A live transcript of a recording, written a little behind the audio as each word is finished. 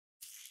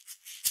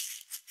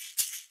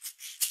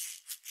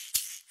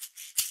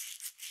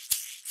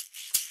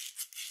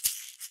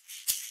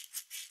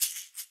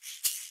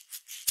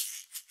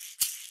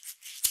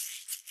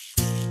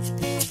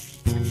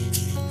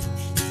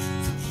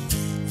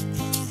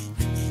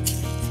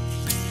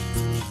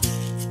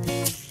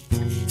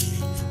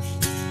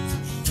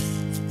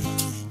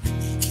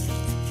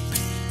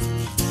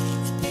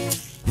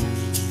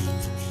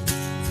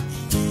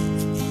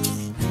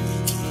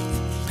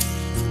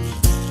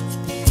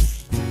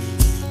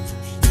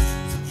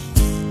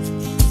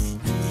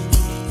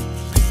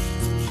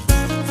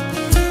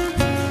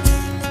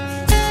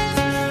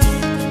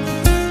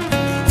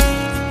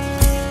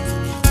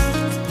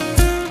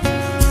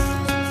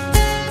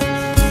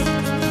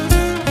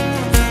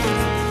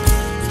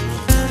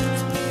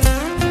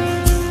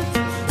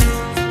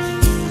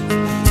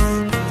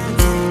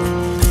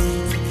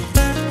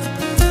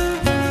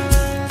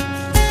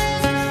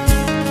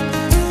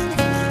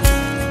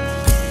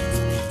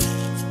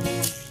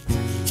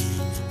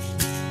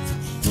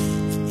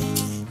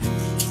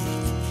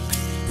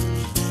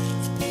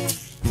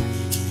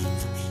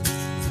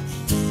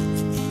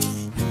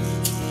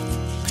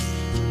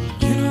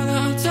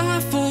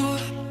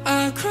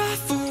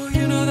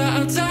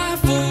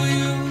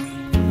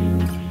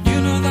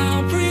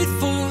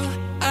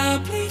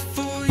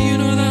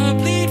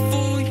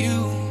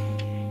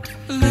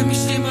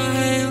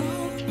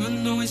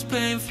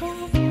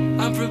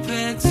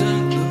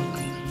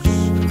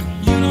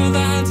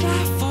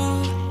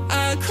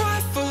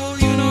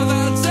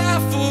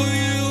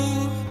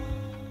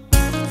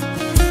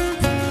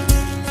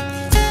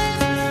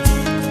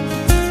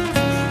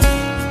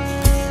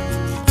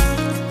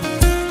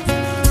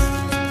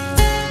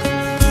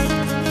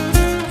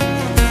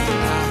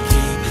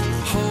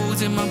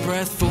wasting my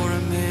breath for a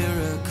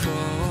miracle,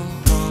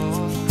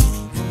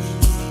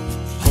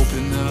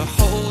 hoping the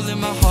hole in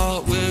my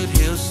heart would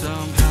heal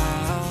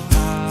somehow.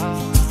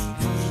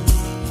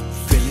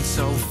 Feeling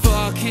so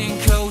fucking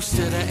close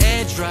to the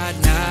edge right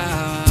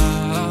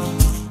now.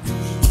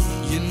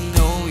 You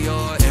know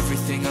you're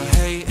everything I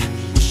hate.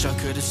 Wish I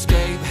could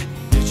escape.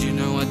 Did you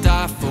know I'd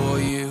die for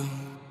you?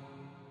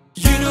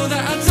 You know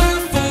that I'd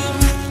die for,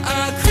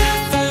 I'd cry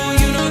for.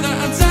 You know that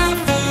I'd die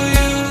for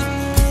you.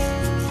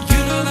 You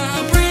know that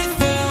I breathe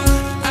for,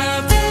 I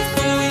breathe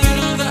for. You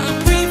know that I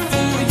breathe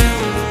for you.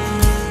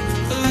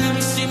 Let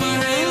me see my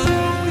halo,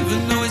 even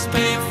though it's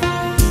painful.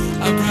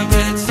 I'm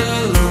prepared to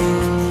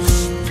lose.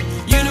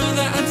 You know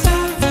that I'd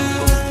die for,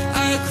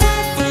 I'd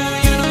cry for.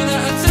 You know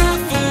that I'd die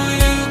for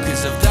you.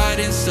 'Cause I've died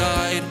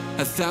inside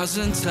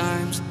 1,000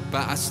 times,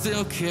 but I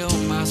still kill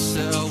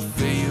myself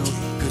for you.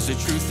 'Cause the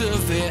truth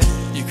of it,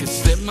 you could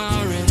slip my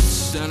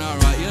wrist and I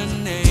write your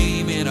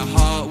name in a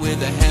heart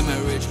with a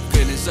hemorrhage.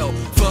 Feeling so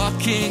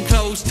fucking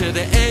close to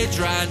the edge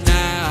right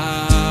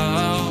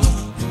now.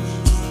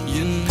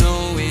 You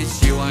know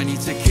it's you I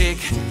need to kick.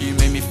 You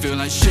make me feel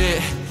like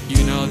shit.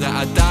 You know that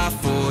I'd die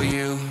for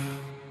you.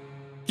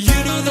 You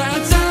know that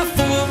I'd die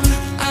for,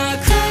 I'd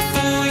cry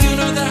for. You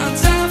know that I'd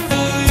die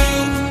for you.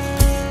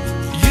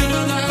 You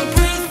know that I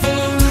breathe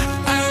for,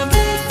 I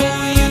breathe for.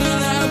 You know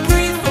that I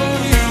breathe for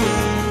you.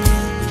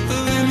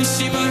 Let me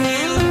see my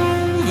halo,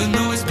 even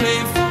though it's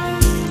painful.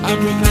 I'm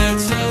prepared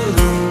to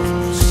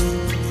lose.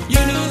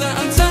 You know that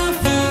I'd die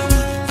for,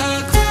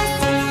 I'd cry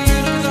for. You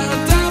know that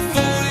I'd die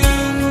for you.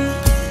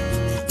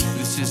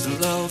 This isn't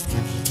love,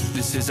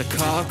 this is a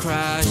car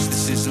crash.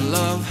 This isn't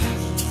love,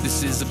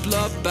 this is a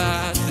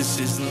bloodbath. This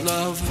isn't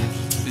love,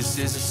 this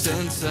is a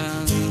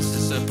sentence.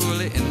 It's a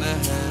bullet in the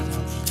head.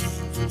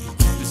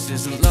 This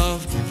isn't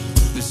love,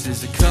 this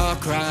is a car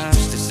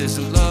crash. This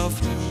isn't love,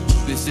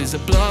 this is a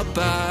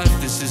bloodbath.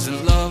 This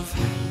isn't love,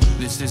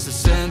 this is a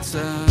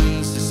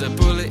sentence. It's a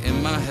bullet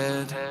in my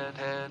head.